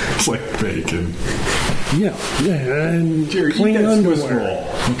 It's like bacon. Yeah, and Jerry, clean eat that underwear. Swiss roll,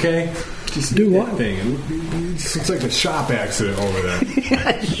 okay? Just do that what? thing. It looks like a shop accident over there.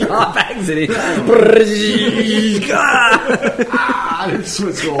 Shop accident. There's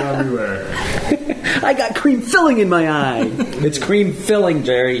Swiss roll everywhere. I got cream filling in my eye. It's cream filling,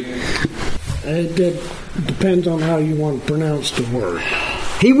 Jerry. It depends on how you want to pronounce the word.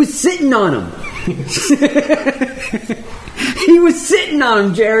 He was sitting on him. He was sitting on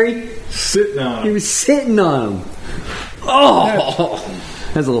him, Jerry. Sitting on him. He was sitting on him. Oh!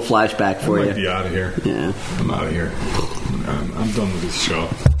 That's a little flashback for I you. might be out of here. Yeah. I'm out of here. I'm done with this show.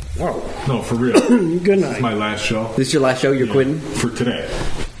 Oh. No, for real. Good This night. is my last show. This is your last show? You're quitting? For today.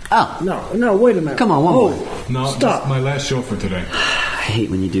 Oh. No, wait a minute. Come on, one more. No, Stop. This is my last show for today. I hate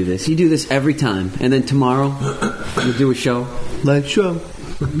when you do this. You do this every time. And then tomorrow, you'll do a show. Last show.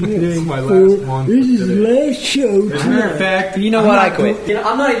 This is my last one. This is today. the last show. As a matter of fact, You know what? I quit.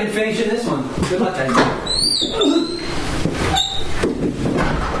 I'm not even finishing this one. Good luck, guys.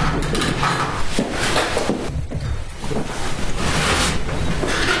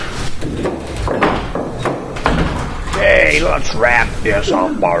 Hey, let's wrap this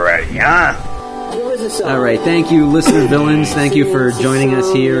up already, huh? All right. Thank you, listener villains. Thank you for joining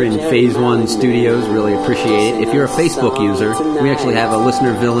us here in Phase 1 Studios. Really appreciate it. If you're a Facebook user, we actually have a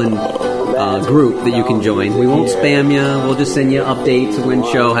listener villain group that you can join. We won't spam you. We'll just send you updates when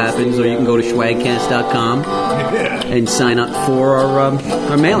show happens, or you can go to schwagcast.com and sign up for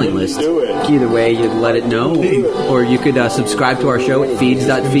our mailing list. Either way, you'd let it know, or you could subscribe to our show at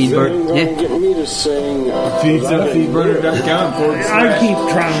feeds.feedburner. Yeah. Feeds.feedburner.com. I keep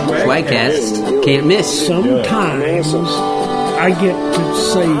trying to. Schwagcast. Can't miss. Sometimes I get to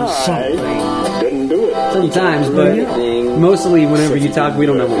say something. Sometimes, but mostly whenever you talk, we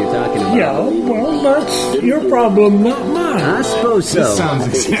don't know what you're talking about. Yeah, well, that's your problem, not mine. I suppose so. This sounds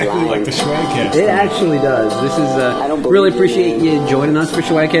exactly like the Schwagcast. It actually does. This is really appreciate you joining us for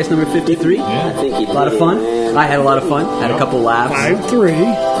Schwagcast number 53. Yeah. A lot of fun. I had a lot of fun. Had a couple laughs. 5-3. It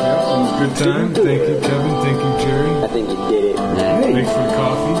was a good time. Thank you, Kevin. Thank you, Jerry. Thanks for the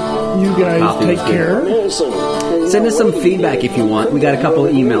coffee. You guys Coffee take was good. care. Send us some feedback if you want. We got a couple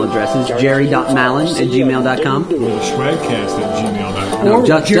of email addresses. jerry.mallon@gmail.com. Or the Schwagcast@gmail.com. No,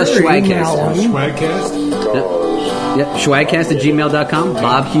 just Jerry Schwagcast. Mallon. Schwagcast? Yep, Schwagcast@gmail.com.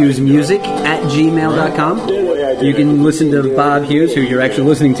 BobHughesMusic@gmail.com. You can listen to Bob Hughes, who you're actually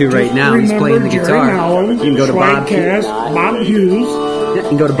listening to right now. He's playing the Jerry guitar. Mallon, You can go to Schwagcast, Bob Hughes. You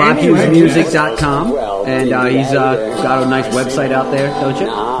can go to BobHughesMusic.com, and he's got a nice website out there, don't you?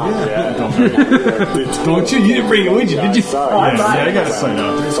 Don't you? You didn't bring it with you, did you? Yeah, I got a sign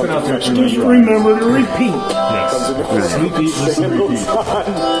out there. It's been out there for Just remember to repeat. Yes. Sleep, eat, listen, repeat.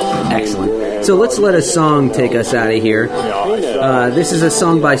 Excellent. So let's let a song take us out of here. This is a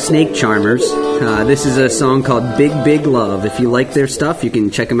song by Snake Charmers. This is a song called Big Big Love. If you like their stuff, you can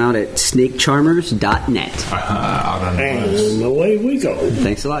check them out at snakecharmers.net. Out on the list. And away we go.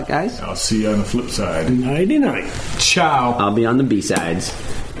 Thanks a lot, guys. I'll see you on the flip side. Nighty-night. Ciao. I'll be on the B-sides.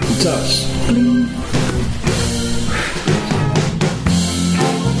 It's us.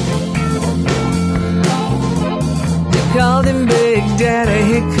 Called him Big Daddy,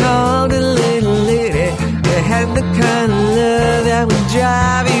 he called a little lady. They had the kind of love that would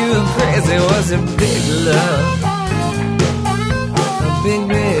drive you crazy. It was a big love, a big,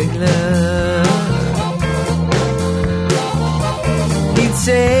 big love. He'd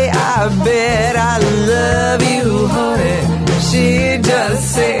say, I bet I love you, honey. She'd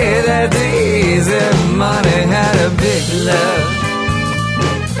just say that's easy money. Had a big love,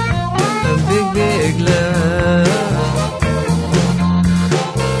 a big, big love.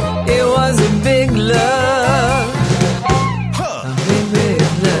 It was a big love, a big, big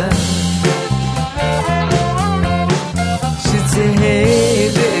love. She'd say, hey,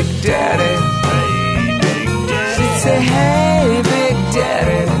 Big Daddy. She'd say, hey, Big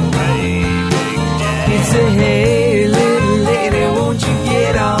Daddy. He'd say, hey, little lady, won't you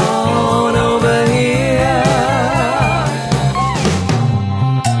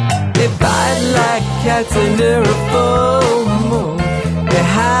nights under a full moon. They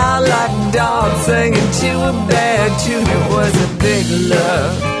howl like dogs singing to a bad tune. It was a big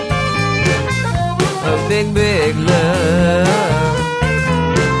love, a big, big love.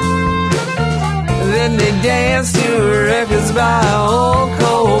 Then they danced to records by old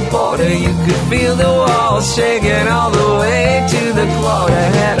Cole Porter. You could feel the walls shaking all the way to the quarter.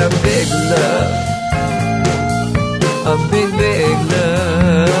 Had a big love, a big, big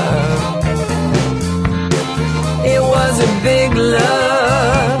love. It was a big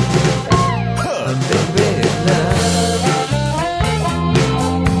love, a big, big love.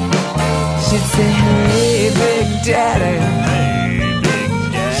 She'd say, hey, big daddy.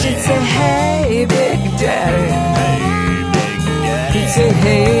 She'd say, hey, big daddy. He'd say,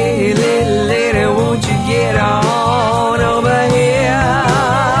 hey, little lady, won't you get on over here?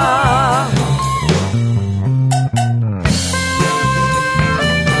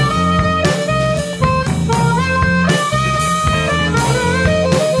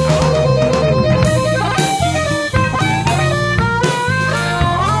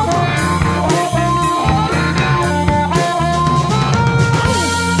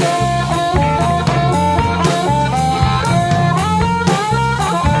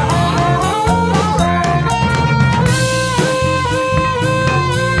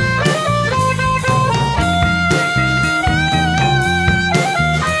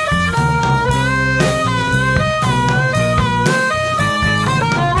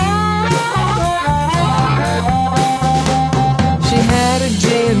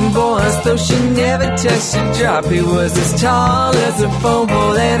 Though she never touched a drop, he was as tall as a phone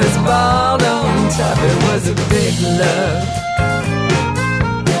pole and as bald on top. It was a big love,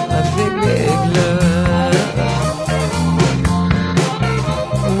 a big, big love.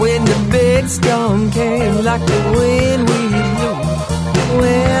 When the big storm came like the wind we knew,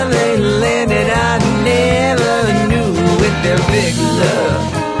 where they landed I never knew. With their big love,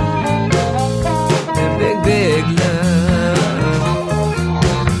 their big, big love.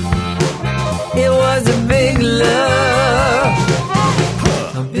 It was a big love,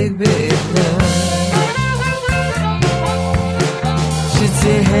 a big, big love. She'd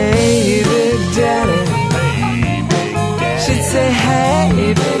say, hey, big daddy. She'd say,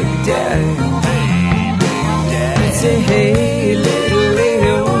 hey, big daddy. She'd say, hey, little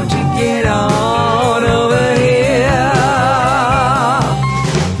lady, won't you get on over here?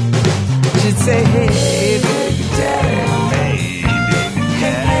 She'd say, hey, big daddy.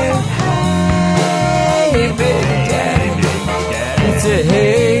 Say,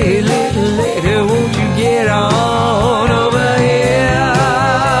 hey, little lady, won't you get on over here?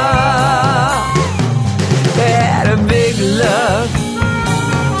 They had a big love.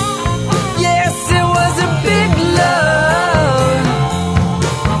 Yes, it was a big love.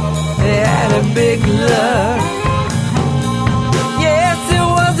 They had a big love. Yes, it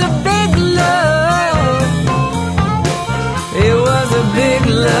was a big love. It was a big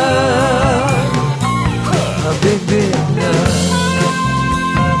love. A big, big love.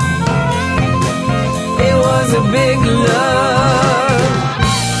 A big love,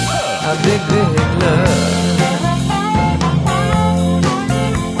 a big, big love.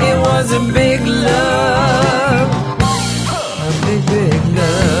 It was a big love, a big, big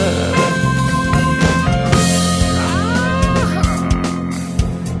love.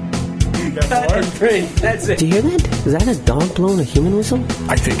 That's it. Do you hear that? Is that a dog blowing a human whistle?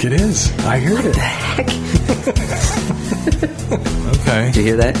 I think it is. I heard it. Heck. Okay. Did you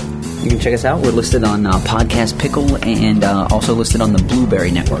hear that? You can check us out. We're listed on Podcast Pickle and also listed on the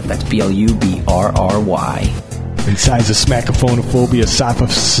Blueberry Network. That's BLUBRRY. Besides the smacophonophobia,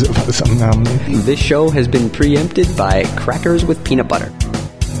 This show has been preempted by Crackers with Peanut Butter.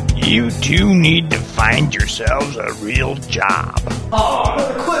 You two need to find yourselves a real job. Oh,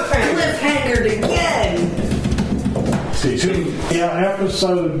 cliffhangered again. Stay tuned. Yeah,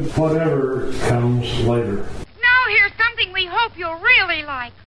 episode whatever comes later. Now here's something we hope you'll really like.